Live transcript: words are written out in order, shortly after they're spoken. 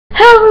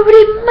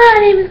everybody, my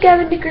name is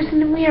Gavin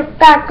Nickerson and we are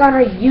back on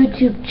our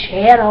YouTube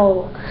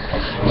channel.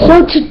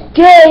 So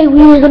today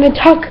we are going to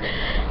talk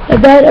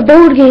about a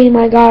board game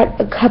I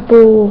got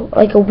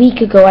a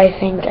week ago, I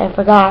think. I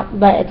forgot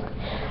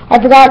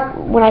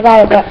when I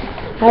got it, but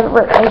I have it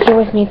right here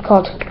with me. It's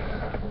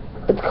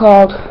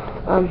called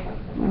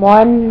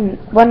One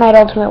Night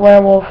Ultimate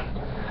Werewolf.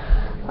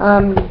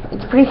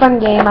 It's a pretty fun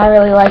game. I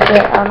really like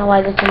it. I don't know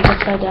why this one's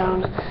upside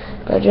down,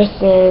 but it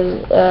just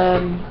is.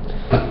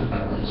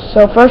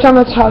 So first I'm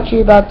going to talk to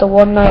you about the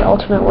One Night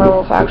Ultimate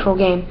Werewolf actual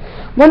game.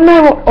 One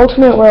Night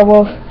Ultimate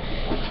Werewolf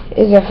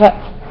is I'll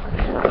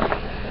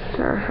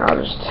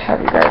just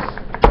have you guys...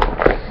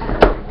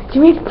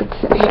 Let me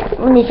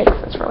fix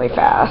this really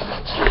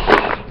fast.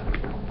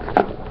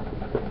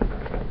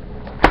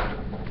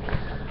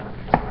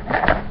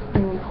 I'm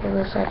going to pull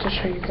this out to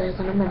show you guys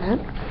in a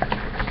minute.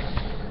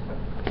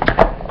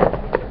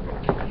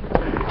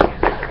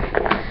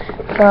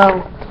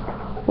 So,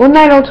 One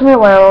Night Ultimate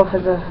Werewolf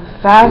is a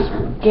fast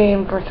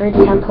game for 3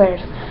 to 10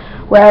 players,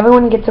 where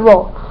everyone gets a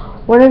role.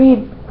 One of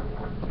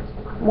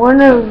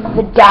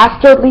the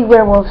dastardly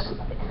werewolves,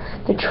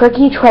 the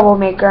tricky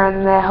troublemaker,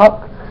 and the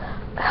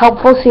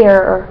helpful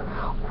seer,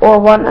 or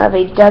one of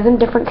a dozen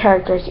different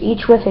characters,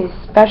 each with a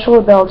special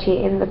ability.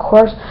 In the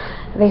course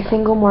of a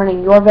single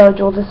morning, your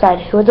village will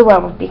decide who is a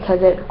werewolf, because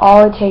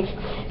all it takes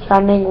is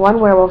finding one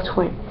werewolf to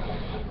win.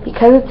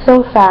 Because it's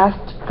so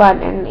fast,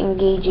 fun, and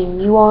engaging,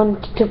 you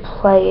want to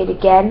play it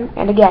again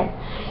and again.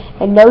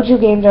 And no two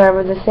games are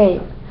ever the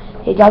same.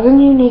 A dozen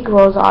unique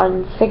rules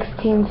on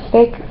 16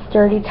 thick,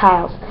 sturdy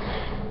tiles,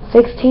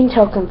 16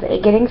 tokens, a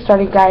getting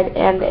started guide,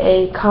 and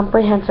a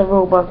comprehensive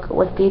rulebook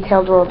with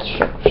detailed rule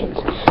descriptions.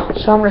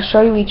 So I'm going to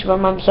show you each of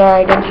them. I'm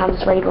sorry I didn't have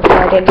this ready before.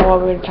 I didn't know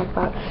what we were going to talk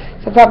about.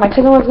 So I thought my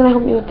cousin was going to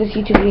help me with this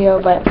YouTube video,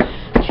 but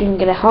she didn't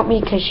get to help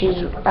me because she's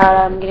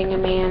getting a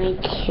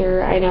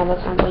manicure. I know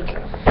that sounds like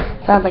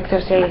so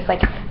serious.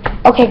 Like,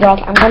 okay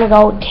girls, I'm going to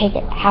go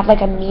have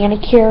like a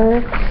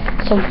manicure.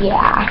 So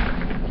yeah.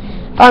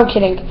 Oh, I'm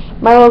kidding.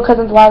 My little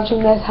cousin's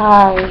watching this.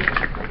 Hi.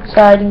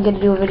 Sorry I didn't get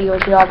to do a video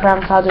with you. I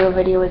promise I'll do a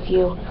video with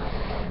you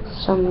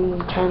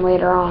sometime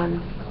later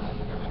on.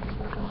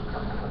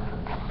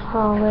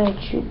 I'll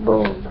let you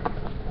boom.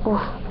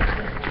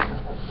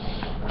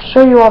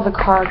 Show you all the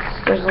cards.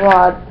 There's a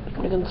lot.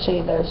 You can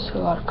see there's a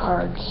lot of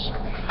cards.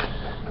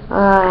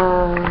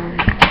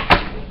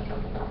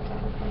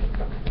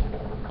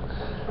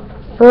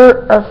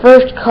 Our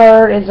first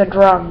card is a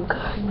drunk.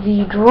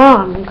 The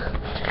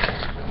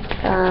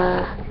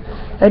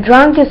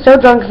drunk is so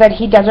drunk that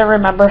he doesn't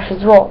remember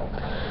his role.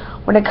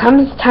 When it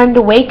comes time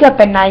to wake up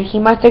at night, he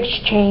must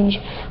exchange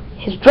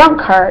his drunk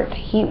card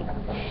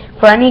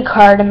for any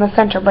card in the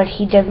center, but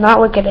he does not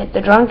look at it. The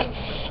drunk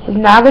is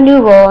now the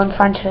new role in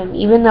front of him,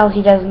 even though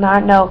he does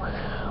not know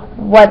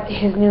what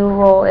his new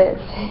role is,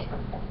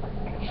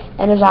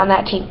 and is on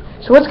that team.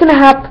 So what's gonna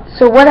happen?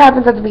 So what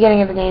happens at the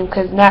beginning of the game?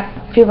 Because now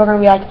people are gonna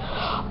be like,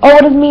 "Oh,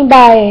 what does it mean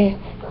by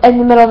in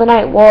the middle of the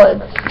night?"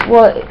 It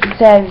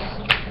says.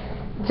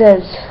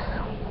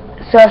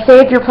 So say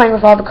if you're playing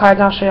with all the cards,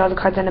 and I'll show you all the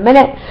cards in a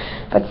minute,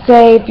 but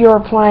say if you're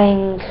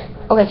playing,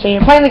 okay, so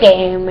you're playing the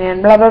game,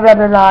 and blah, blah, blah,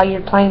 blah, blah,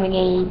 you're playing the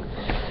game,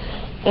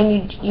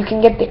 and you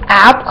can get the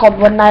app called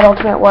One Night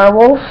Ultimate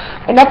Werewolf,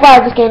 and that's why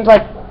this game's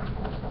like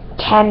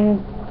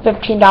 $10,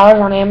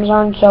 $15 on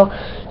Amazon. So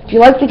if you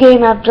like the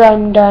game after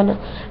I'm done,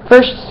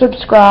 first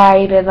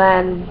subscribe, and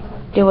then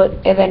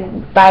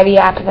buy the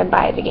app, and then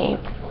buy the game.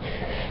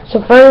 So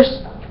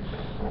first,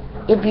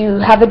 if you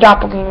have the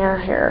doppelganger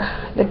here,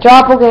 the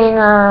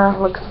doppelganger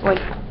looks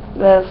like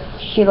this.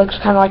 She looks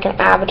kind of like an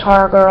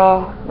avatar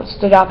girl. It's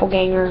the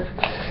doppelganger.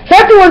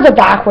 So the words are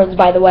backwards,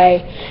 by the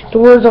way. The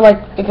words are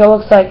like, if it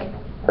looks like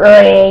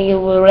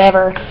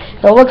whatever,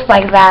 if it looks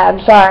like that,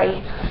 I'm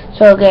sorry.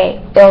 So okay,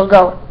 it'll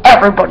go,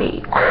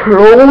 everybody,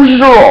 close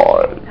your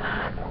eyes.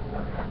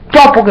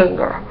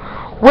 Doppelganger,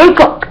 wake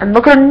up and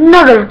look at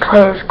another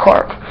player's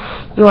card.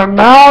 You are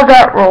now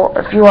that role.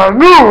 If your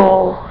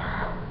new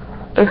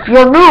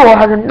role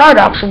has a night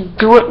option,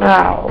 do it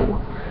now.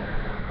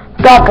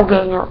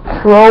 Doppelganger,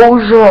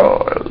 close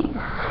your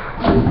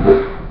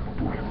eyes.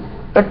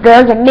 But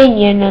there's a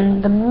minion,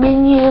 and the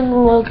minion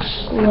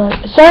looks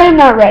like... Sorry, I'm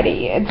not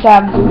ready. It's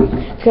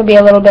gonna be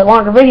a little bit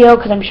longer video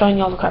because I'm showing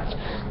you all the cards.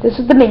 This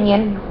is the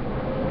minion,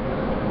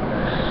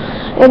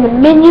 and the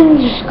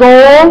minion's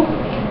goal.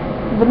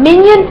 The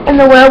minion and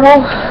the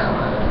werewolf.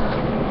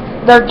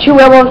 There are 2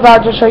 werewolves, but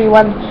I'll just show you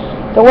one.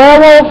 The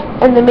werewolf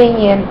and the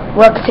minion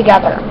work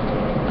together.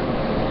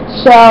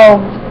 So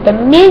the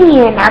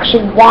minion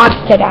actually wants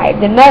to die.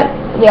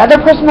 The other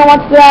person that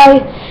wants to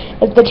die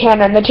is the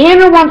tanner. And the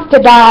tanner wants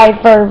to die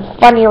for a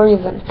funny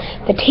reason.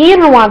 The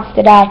tanner wants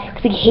to die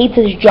because he hates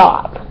his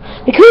job.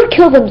 They could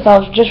kill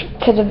themselves just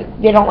because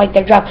they don't like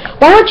their job.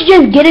 Why don't you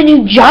just get a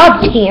new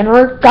job,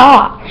 Tanner?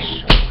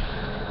 Gosh.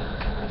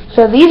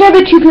 So these are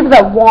the 2 people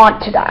that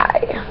want to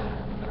die.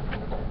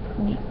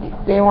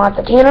 They want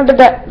the tanner to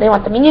die. They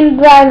want the minion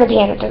to die and the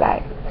tanner to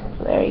die.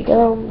 There you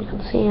go. You can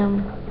see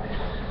him.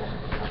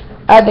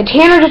 The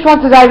tanner just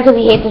wants to die because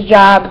he hates his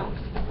job.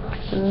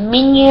 The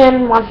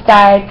minion wants to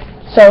die.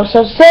 So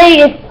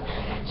say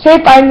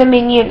if I'm the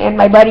minion and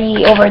my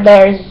buddy over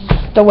there is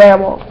the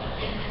werewolf.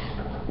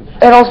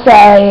 It'll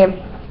say,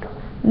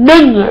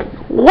 "Minion,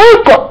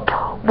 wake up!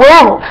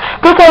 Werewolf,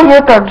 stick out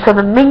your thumb so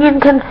the minion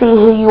can see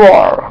who you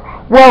are.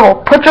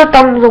 Werewolf, put your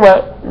thumbs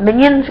away.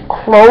 Minions,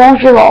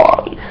 close your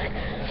eyes."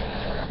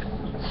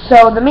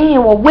 So the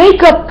minion will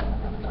wake up,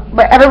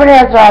 but everybody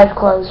has their eyes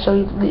closed,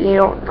 so they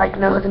don't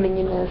know who the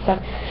minion is and stuff.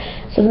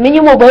 So the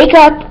minion will wake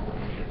up,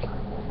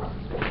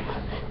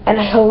 and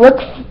he'll look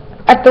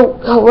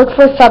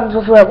for thumbs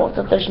with werewolves.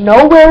 If there's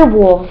no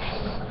werewolves,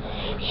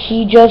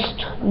 he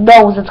just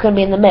knows it's going to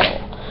be in the middle.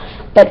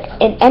 But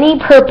in any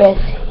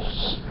purpose,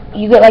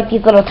 you get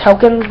these little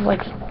tokens,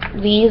 like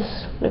these.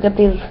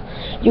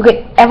 You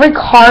get every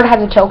card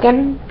has a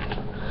token.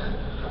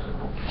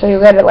 So you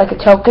get it like a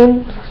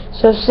token.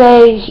 So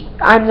say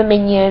I'm the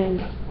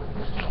minion,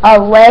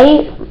 I'll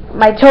lay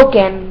my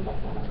token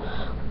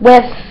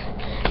with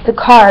the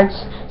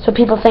cards, so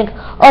people think,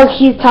 oh,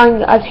 he's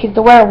telling us he's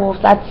the werewolf.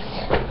 That's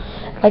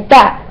like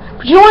that.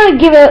 But you want to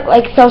give it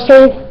so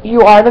say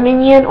you are the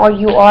minion or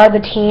you are the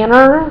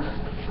tanner.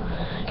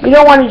 You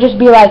don't want to just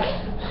be like,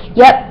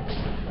 yep,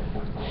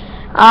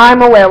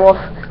 I'm a werewolf.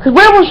 Because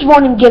werewolves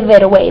won't give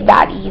it away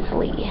that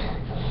easily.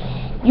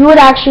 You would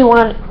actually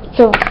want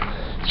so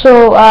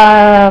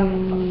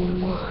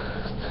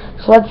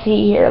let's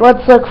see here.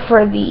 Let's look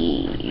for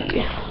the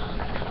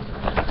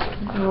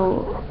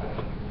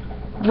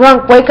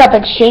drunk. Wake up.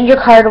 Exchange your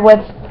card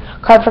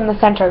from the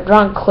center.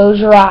 Drunk. Close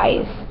your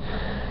eyes.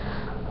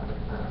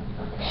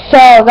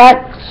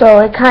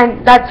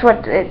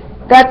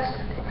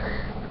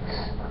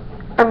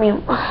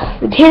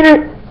 The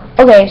tanner.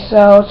 Okay,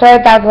 so sorry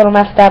if that's a little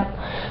messed up,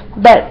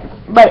 but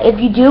if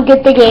you do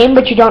get the game,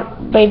 but if you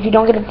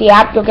don't get it the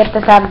app, you'll get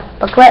this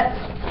booklet.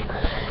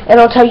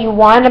 It'll tell you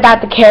about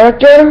the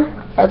character.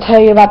 It'll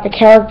tell you about the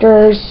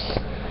characters.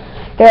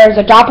 There's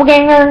a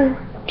doppelganger,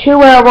 2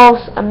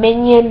 werewolves, a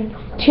minion,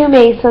 2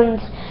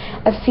 masons,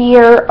 a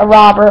seer, a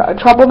robber, a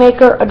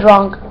troublemaker, a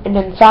drunk, an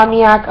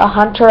insomniac, a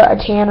hunter, a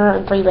tanner,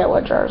 and 3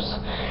 villagers.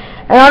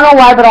 And I don't know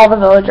why, but all the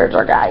villagers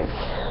are guys.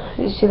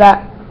 You see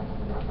that?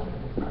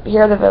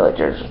 Here are the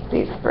villagers.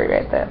 These 3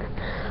 right there.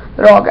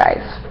 They're all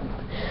guys.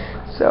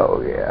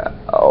 So yeah.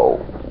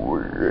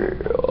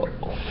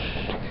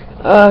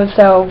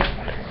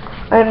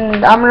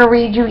 And I'm gonna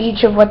read you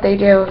each of what they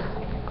do.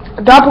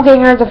 A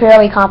doppelganger is a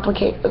fairly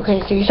complicated. Okay,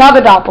 so you saw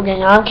the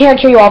doppelganger. I can't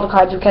show you all the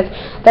cards because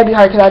that'd be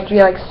hard because I'd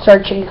be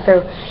searching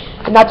through,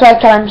 and that's why I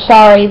said I'm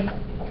sorry.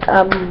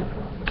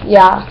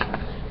 Yeah.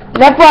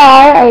 And that's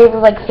why I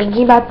was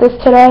thinking about this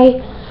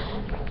today.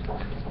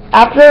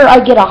 After I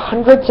get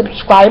 100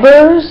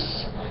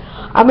 subscribers,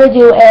 I'm gonna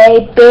do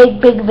a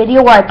big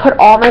video where I put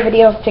all my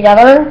videos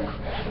together,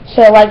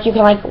 so you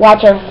can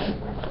watch a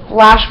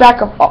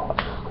flashback of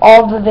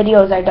all the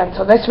videos I've done.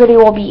 So this video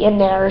will be in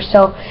there.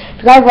 So if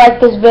you guys like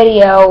this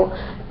video,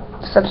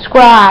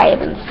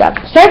 subscribe and stuff.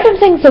 Sorry if I'm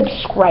saying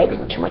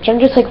subscribing too much. I'm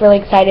just really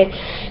excited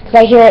because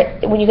I hear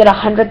it when you get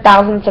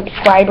 100,000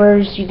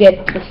 subscribers, you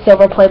get the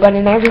silver play button,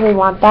 and I really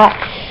want that.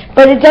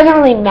 But it doesn't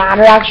really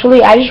matter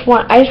actually. I just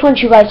want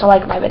you guys to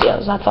like my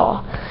videos. That's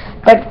all.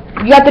 But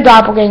you got the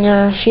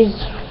doppelganger. She's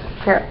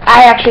here.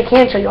 I actually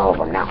can show you all of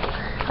them now.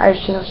 I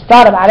just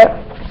thought about it.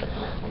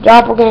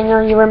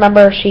 Doppelganger. You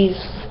remember she's.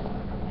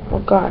 Oh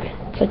God,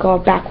 it's all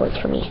backwards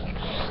for me.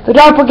 The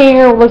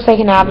doppelganger looks like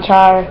an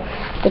avatar.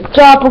 The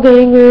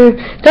doppelganger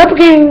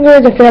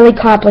is a fairly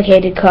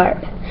complicated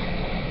card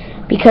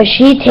because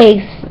she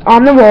takes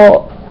on the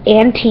role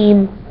and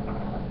team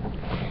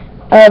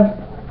of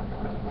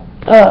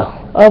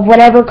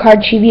whatever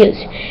card she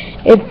views.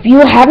 If you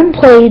haven't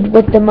played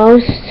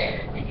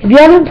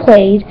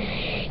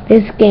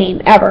this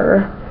game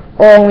ever,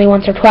 or only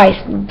once or twice,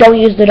 don't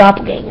use the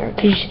doppelganger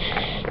because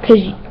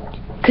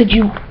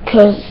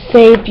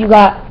say if you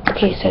got,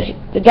 okay, so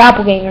the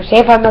doppelganger, say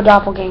if I'm the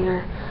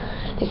doppelganger,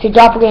 if your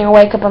doppelganger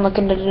wake up and look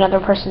into another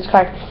person's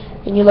card,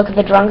 and you look at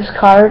the drunk's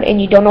card, and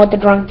you don't know what the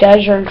drunk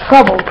does, you're in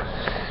trouble,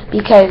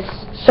 because,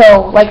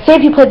 say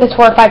if you played this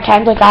 4 or 5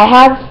 times like I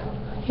have,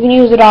 you can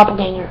use the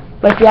doppelganger,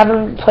 but if you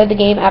haven't played the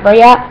game ever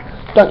yet,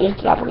 don't use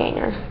the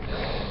doppelganger.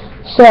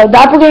 So,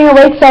 doppelganger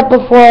wakes up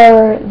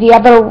before the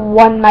other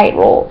one night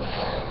rolls,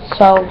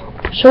 so,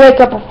 she'll wake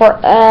up before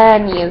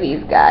any of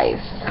these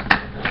guys.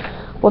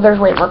 Well, there's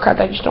way more cards.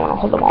 I just don't want to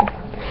hold them all.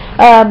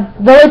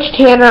 Village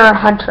Tanner or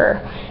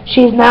Hunter.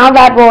 She's now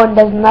that role and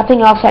does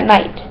nothing else at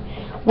night.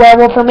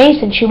 Werewolf or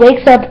Mason. She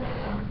wakes up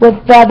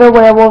with the other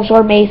werewolves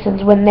or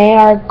Masons when they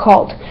are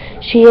called.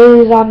 She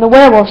is on the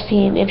werewolf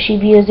team if she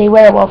views a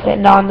werewolf,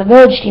 and on the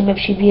village team if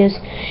she views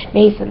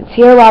Masons.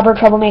 Here, robber,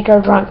 troublemaker,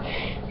 or drunk.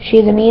 She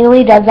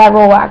immediately does that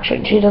role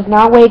action. She does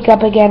not wake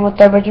up again with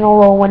the original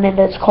role when it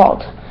is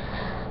called.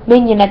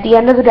 Minion. At the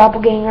end of the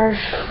doppelganger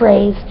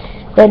phrase,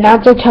 the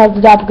announcer tells the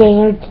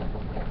doppelganger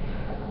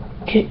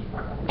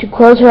to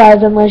close her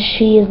eyes unless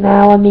she is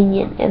now a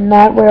minion, and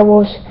that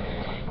werewolf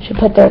should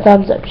put their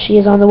thumbs up. She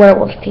is on the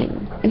werewolf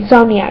team.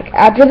 Insomniac.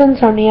 After the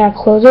insomniac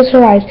closes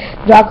her eyes,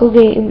 the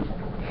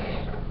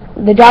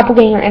the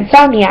doppelganger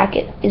Insomniac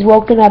is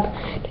woken up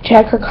to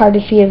check her card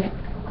to see if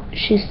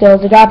she still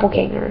is a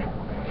doppelganger.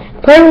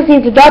 The player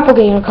receives a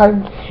doppelganger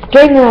card.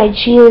 During the night,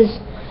 she is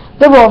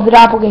the role of the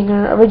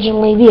doppelganger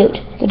originally viewed.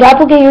 The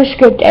doppelganger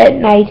script at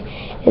night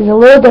is a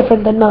little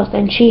different than most,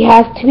 and she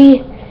has to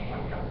be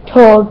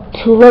told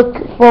to look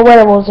for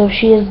werewolves if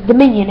she is the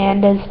minion,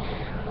 and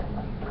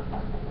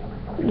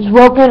is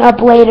woken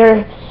up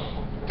later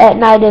at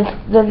night if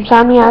the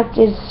Insomniac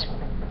is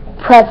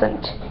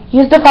present.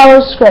 Use the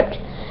follow script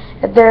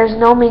if there is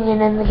no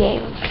minion in the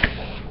game.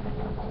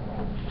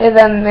 And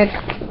then it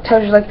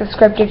tells you like the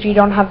script if you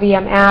don't have the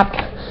app.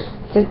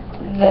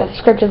 The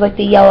script is like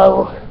the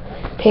yellow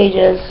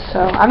pages. So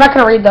I'm not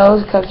going to read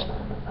those because...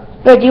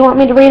 Do you want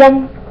me to read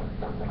them?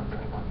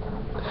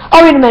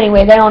 I'll read them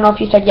anyways. I don't know if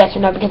you said yes or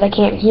no because I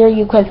can't hear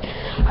you because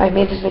I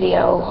made this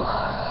video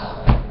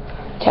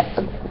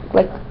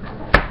like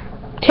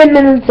 10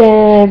 minutes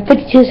and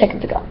 52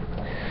 seconds ago.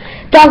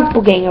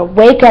 Doppelganger,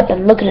 wake up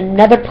and look at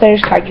another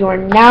player's card. You are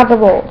now the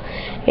role.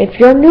 If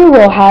your new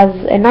role has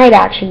a night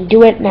action,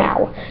 do it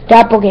now.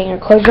 Doppelganger,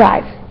 close your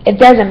eyes. If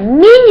there's a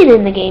minion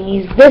in the game,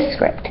 use this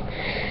script.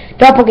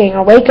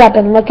 Doppelganger, wake up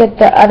and look at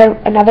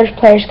another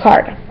player's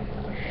card.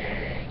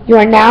 You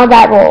are now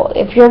that role.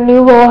 If your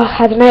new role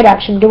has a night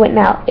action, do it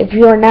now. If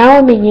you are now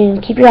a minion,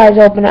 keep your eyes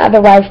open,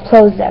 otherwise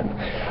close them.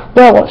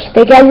 Werewolves,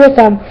 stick out your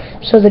thumb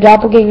so the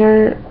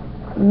doppelganger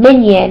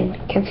minion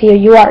can see who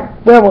you are.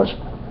 Werewolves,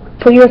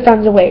 put your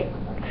thumbs away.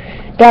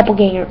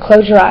 Doppelganger,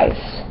 close your eyes.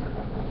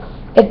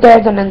 If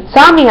there's an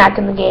Insomniac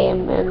in the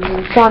game, and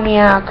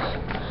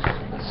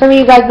Insomniac, some of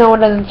you guys know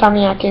what an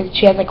Insomniac is.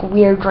 She has like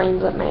weird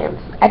dreams at night.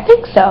 I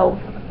think so.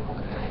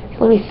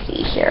 Let me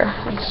see here.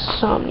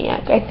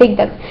 Insomniac. I think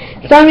that's...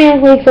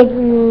 Insomniac wakes up...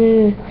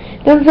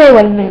 Doesn't say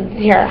what it means.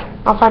 Here,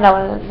 I'll find out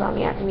what an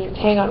Insomniac means.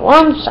 Hang on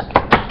one second.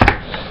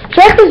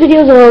 So this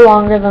video is a little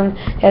longer than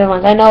the other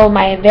ones. I know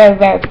my very,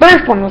 very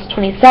first one was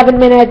 27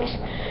 minutes.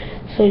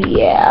 So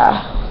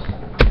yeah.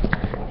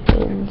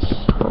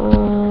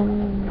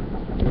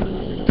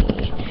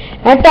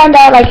 I found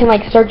out I can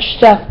like search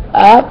stuff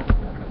up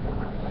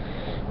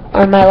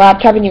on my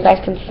laptop and you guys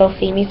can still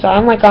see me. So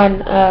I'm like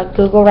on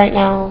Google right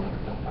now.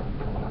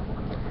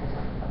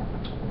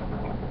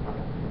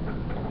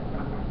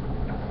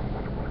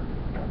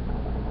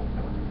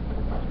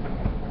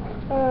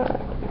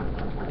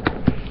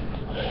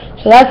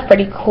 So that's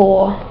pretty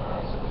cool.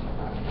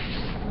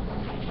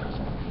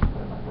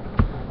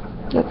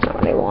 That's not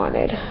what I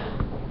wanted.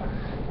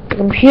 The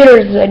computer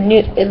is a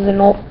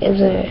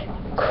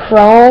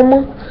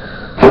Chrome,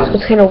 so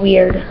it's kind of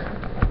weird.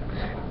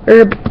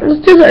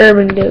 Let's do the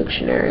Urban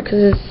Dictionary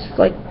because it's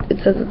like it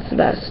says it's the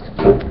best.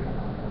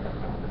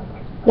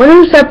 One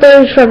who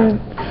suffers from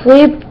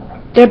sleep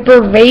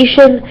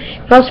deprivation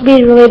can also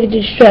be related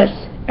to stress.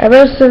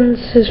 Ever since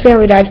his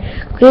family died,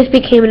 Cletus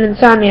became an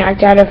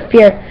insomniac out of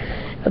fear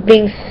of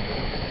being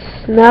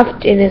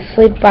snuffed in his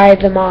sleep by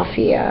the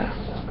mafia.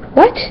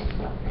 What?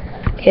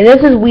 Okay,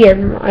 this is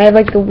weird. I have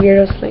like the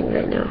weirdest thing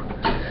right now.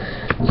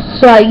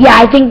 So yeah,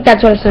 I think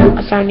that's what a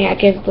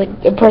insomniac is, like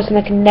a person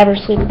that can never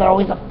sleep. They're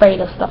always afraid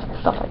of stuff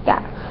like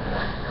that.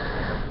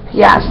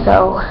 Yeah,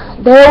 so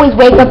they always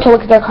wake up to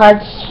look at their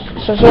cards.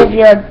 So say if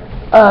you're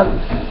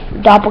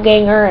a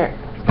doppelganger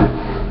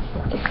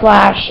 /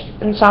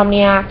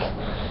 insomniac,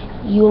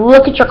 you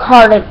look at your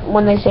card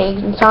when they say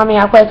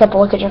insomniac, wake up and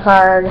look at your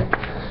card.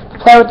 The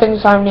player with the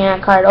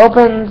insomniac card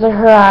opens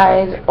her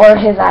eyes or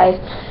his eyes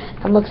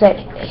and looks at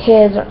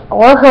his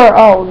or her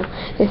own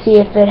to see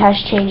if it has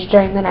changed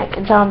during the night.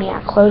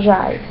 Insomniac, close your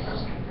eyes.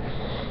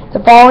 The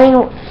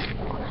following,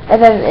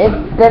 and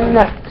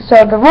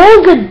so the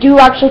rules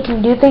that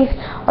can do things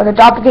are the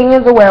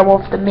doppelganger, the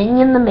werewolf, the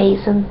minion, the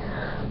mason,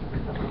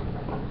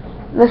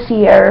 the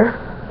seer,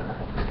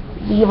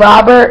 the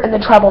robber, and the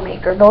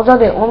troublemaker. Those are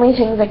the only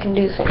things that can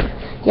do things.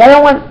 The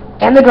other one,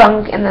 and the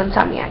drunk, and the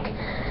insomniac.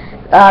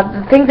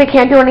 The things that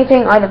can't do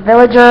anything are the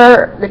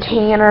villager, the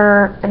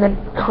tanner, and the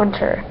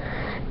hunter.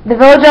 The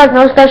villager has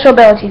no special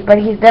abilities, but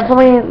he's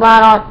definitely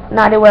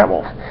not a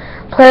werewolf.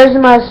 Players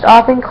must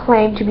often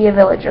claim to be a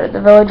villager.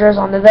 The villager is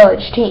on the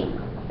village team.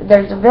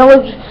 There's a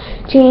village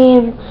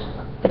team.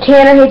 The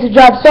tanner hates his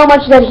job so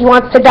much that he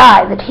wants to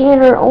die. The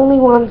tanner only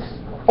wins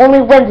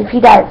if he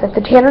dies. If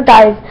the tanner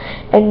dies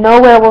and no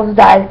werewolves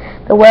die,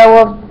 the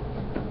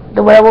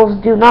werewolves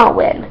do not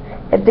win.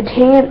 If the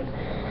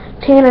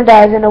tanner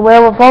dies and a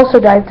werewolf also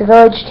dies, the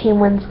village team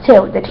wins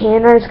too. The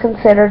tanner is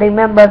considered a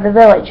member of the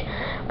village,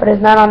 but is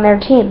not on their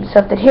team. So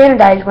if the tanner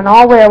dies when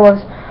all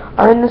werewolves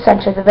are in the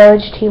center, the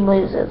village team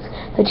loses.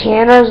 The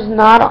tanner is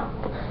not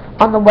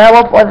on the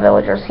werewolf or the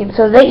villager's team,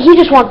 so he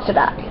just wants to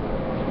die.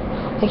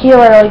 Like he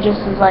literally just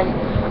is like,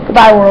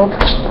 goodbye world.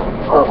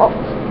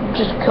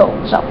 Just kill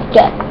himself,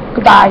 dead.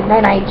 Goodbye,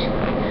 night night.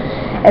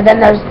 And then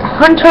there's the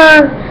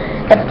hunter.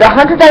 If the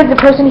hunter dies, the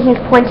person he's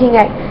pointing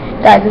at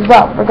dies as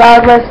well,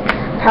 regardless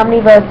of how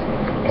many votes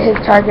his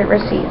target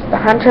receives. The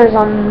hunter is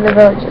on the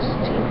village's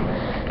team.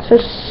 So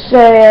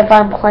say if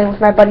I'm playing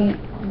with my buddy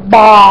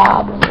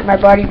Bob,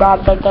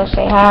 Bob's like there,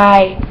 say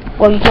hi.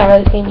 Well, you can't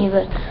really see me,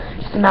 but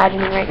just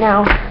imagining right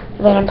now.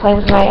 then I'm playing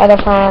with my other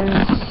friends.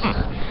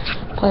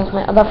 Playing with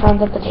my other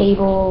friends at the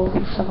table,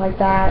 stuff like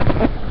that.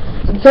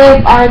 And so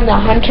if I'm the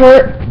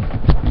hunter,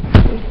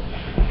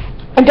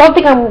 I don't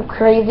think I'm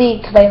crazy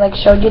because I like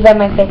showed you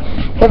them. I say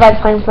if I was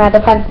playing with my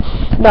other friends,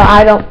 no,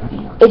 I don't.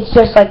 It's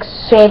just like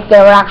say if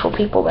there were actual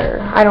people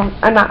there.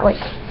 I'm not like.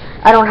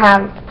 I don't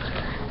have.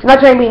 I'm not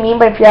trying to be mean,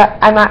 but if you're,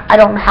 I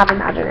don't have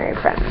imaginary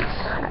friends.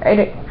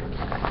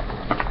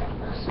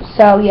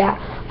 So yeah.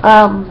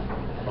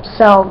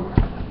 So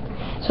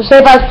say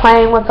if I was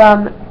playing with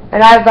them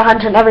and I was the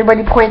hunter and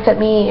everybody points at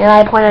me and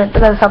I point at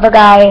this other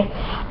guy,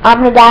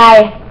 I'm the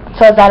guy.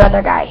 So is that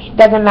other guy. It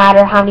doesn't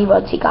matter how many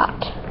votes he got.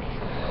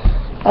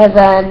 As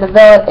in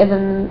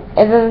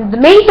the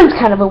Mason's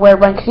kind of a weird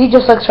one because he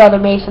just looks for other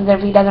Masons, and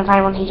if he doesn't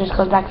find one, he just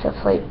goes back to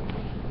sleep.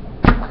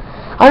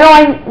 I know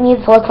I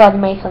need to look for other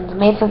Masons.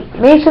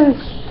 Masons.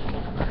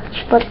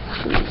 Let's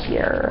see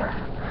here.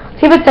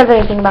 See if it says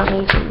anything about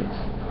Masons.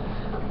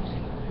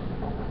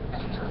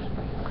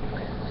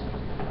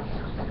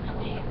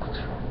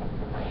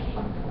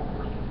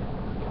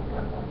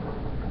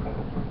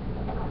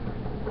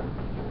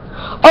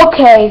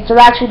 Okay, so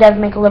that actually does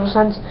make a little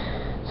sense.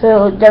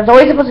 So there's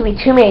always supposed to be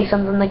 2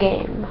 Masons in the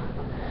game.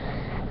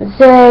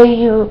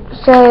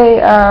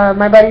 Say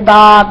my buddy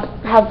Bob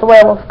has the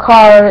werewolf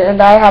card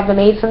and I have the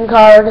Mason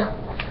card,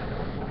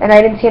 and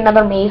I didn't see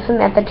another Mason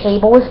at the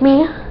table with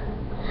me.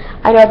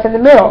 I know it's in the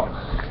middle.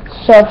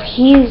 So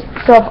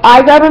if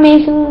I grab a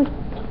Mason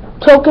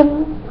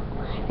token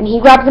and he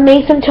grabs a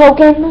Mason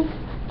token,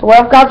 the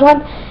werewolf grabs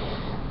one,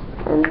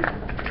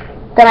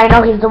 then I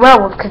know he's the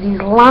werewolf because he's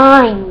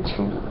lying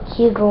to me.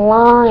 He's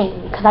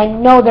lying because I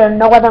know there are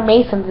no other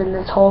Masons in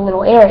this whole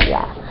little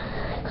area.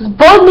 Because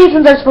both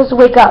Masons are supposed to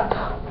wake up.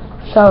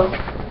 So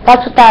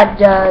that's what that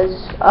does.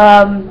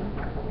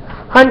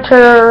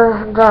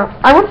 Hunter,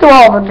 I went through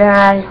all of them, didn't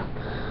I?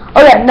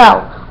 Oh yeah,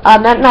 no.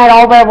 That night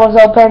all werewolves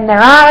open their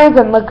eyes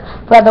and look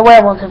for other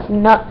werewolves. If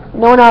no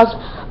one else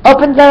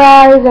opens their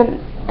eyes,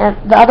 and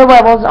the other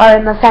werewolves are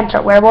in the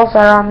center. Werewolves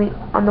are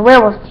on the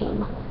werewolf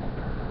team.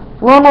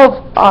 Lone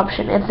wolf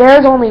option. If there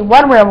is only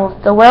one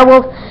werewolf, the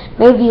werewolf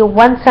may view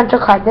one center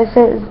card. This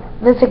is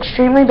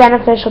extremely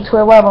beneficial to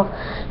a werewolf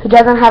who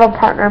doesn't have a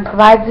partner and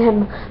provides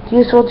him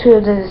useful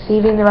tools in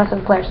deceiving the rest of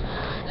the players.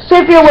 So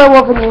if you're a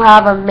werewolf and you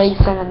have a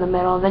Mason in the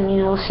middle, then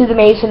you'll see the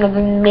Mason, and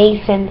the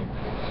Mason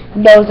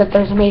knows that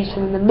there's a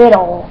Mason in the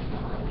middle.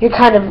 It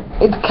kind of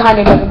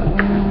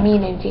doesn't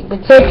mean anything.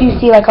 But say if you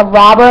see like a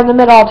robber in the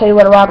middle, I'll tell you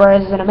what a robber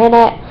is in a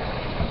minute.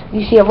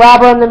 You see a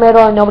robber in the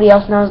middle and nobody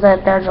else knows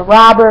that there's a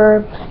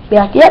robber, be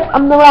like, yep,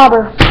 I'm the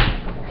robber.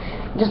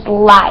 Just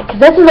lie. Because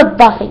this is a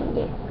buffing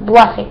game.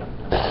 Bluffing.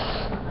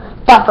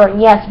 Buffering,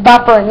 yes.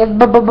 Buffering. It's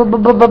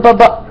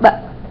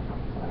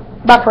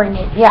buffering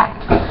game,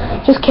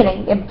 yeah. Just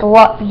kidding.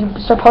 You're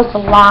supposed to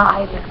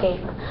lie in this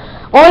game.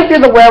 Only if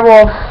you're the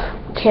werewolf,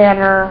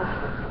 Tanner.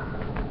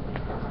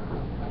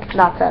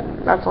 Not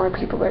them. That's only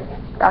people that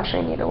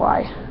actually need to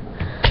lie.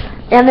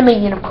 And the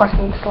minion, of course,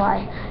 needs to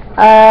lie.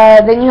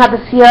 Then you have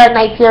the Seer. At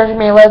night, Seers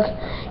may look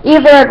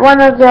either at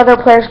one of the other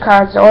player's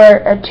cards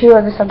or at 2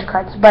 of the center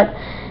cards, but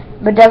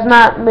does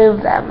not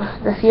move them.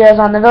 The Seer is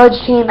on the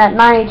village team at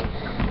night.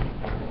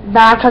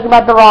 Now I'm talking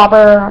about the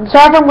robber. I'm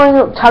sorry if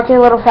I'm talking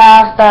a little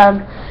fast.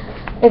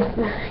 If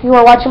you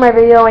are watching my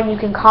video and you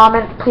can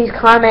comment, please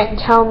comment and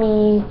tell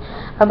me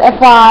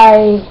if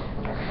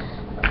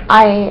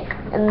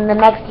in the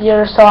next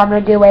year or so I'm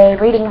going to do a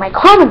reading my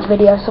comments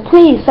video, so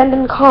please send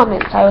in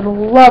comments. I would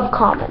love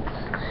comments.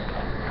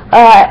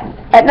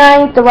 At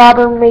night, the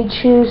robber may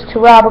choose to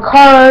rob a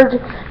card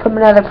from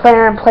another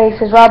player and place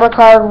his robber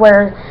card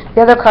where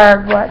the other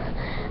card was.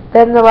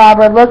 Then the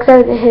robber looks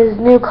at his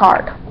new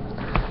card.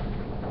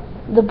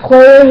 The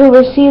player who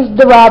receives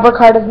the robber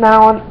card is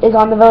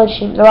on the village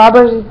team. The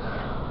robber is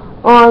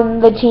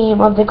on the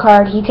team of the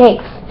card he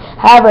takes.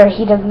 However,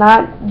 he does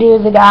not do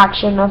the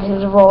action of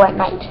his role at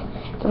night.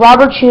 The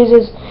robber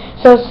chooses,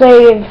 so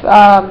say if,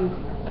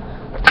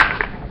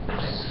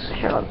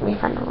 here, let me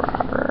find a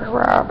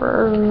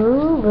robber,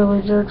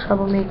 villager,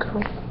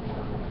 troublemaker.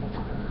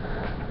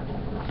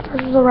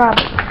 Where's the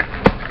robber?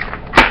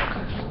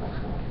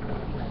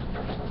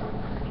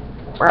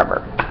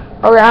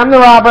 Okay, I'm the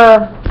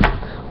robber.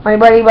 My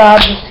buddy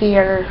Bob's the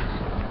Seer.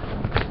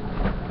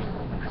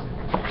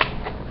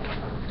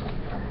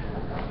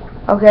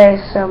 Okay,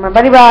 so my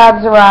buddy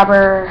Bob's a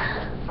robber.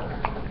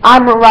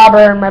 I'm a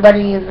robber, and my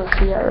buddy is a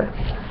Seer.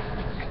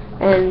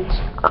 And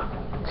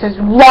it says,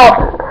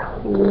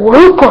 robber,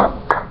 wake up.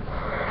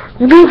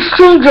 You may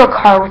exchange your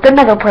card with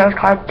another player's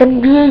card,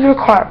 then use your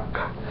card.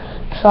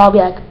 So I'll be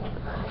like,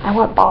 I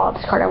want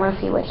Bob's card. I want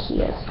to see what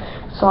he is.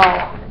 So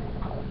I'll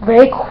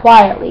very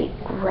quietly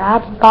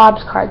grab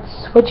Bob's card,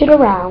 switch it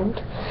around.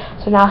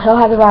 So now he'll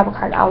have the robber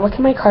card. I'll look at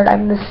my card.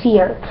 I'm the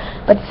Seer.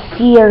 But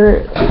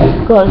Seer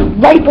goes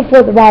right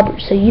before the robber,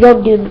 so you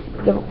don't do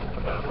the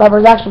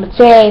robber's action. But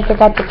say if I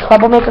got the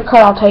troublemaker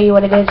card, I'll tell you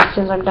what it is as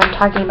soon as I'm done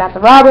talking about the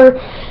robber.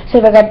 So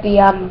if I got the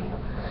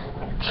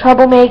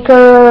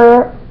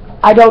troublemaker,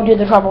 I don't do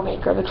the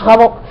troublemaker.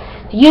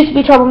 It used to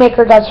be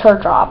Troublemaker does her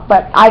job,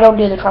 but I don't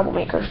do the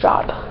Troublemaker's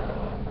job.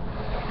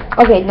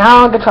 Okay,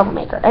 now on the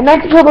Troublemaker. At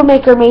night, the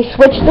Troublemaker may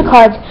switch the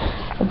cards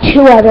of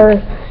 2 other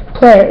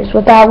players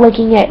without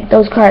looking at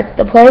those cards.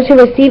 The players who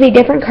receive a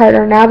different card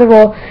are now the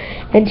role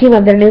and team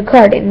of their new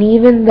card, and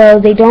even though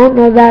they don't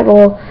know that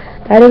role,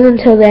 that is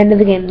until the end of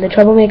the game. The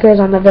Troublemaker is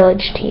on the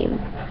village team.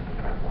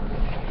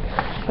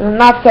 And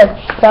that's it.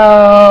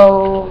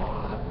 So,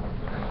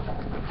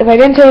 if I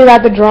didn't tell you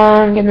about the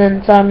drunk and the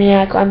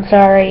insomniac, I'm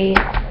sorry.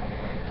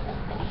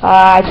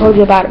 I told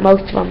you about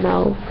most of them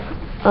though.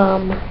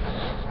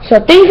 So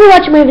thanks for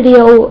watching my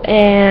video,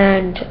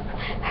 and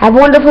have a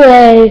wonderful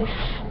day.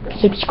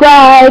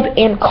 Subscribe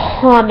and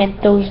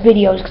comment those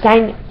videos, because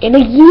I'm in a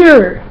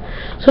year,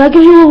 so that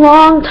gives you a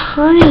long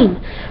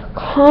time.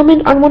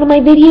 Comment on one of my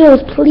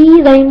videos,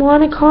 please. I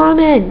want to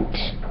comment.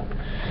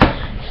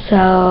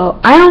 So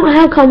I don't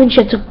have comments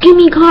yet, so give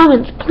me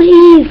comments,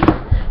 please,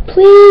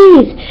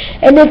 please.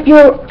 And if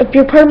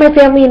you're part of my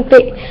family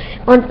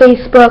on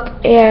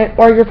Facebook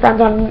or your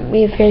friends on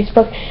me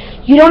Facebook,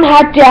 you don't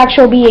have to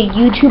actually be a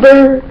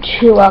YouTuber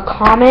to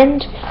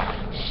comment.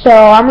 So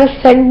I'm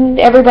gonna send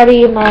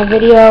everybody my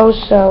videos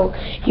so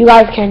you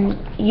guys can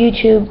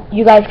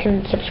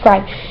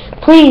subscribe.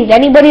 Please,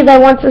 anybody that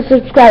wants to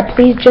subscribe,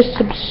 please just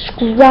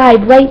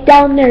subscribe right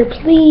down there,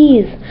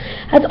 please.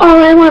 That's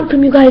all I want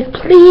from you guys.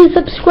 Please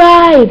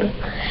subscribe.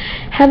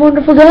 Have a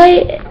wonderful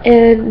day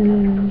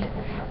and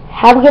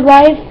have a good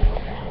life.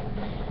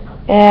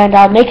 And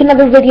I'll make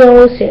another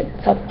video soon.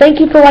 So thank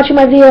you for watching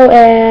my video,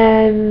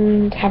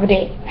 and have a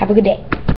good day.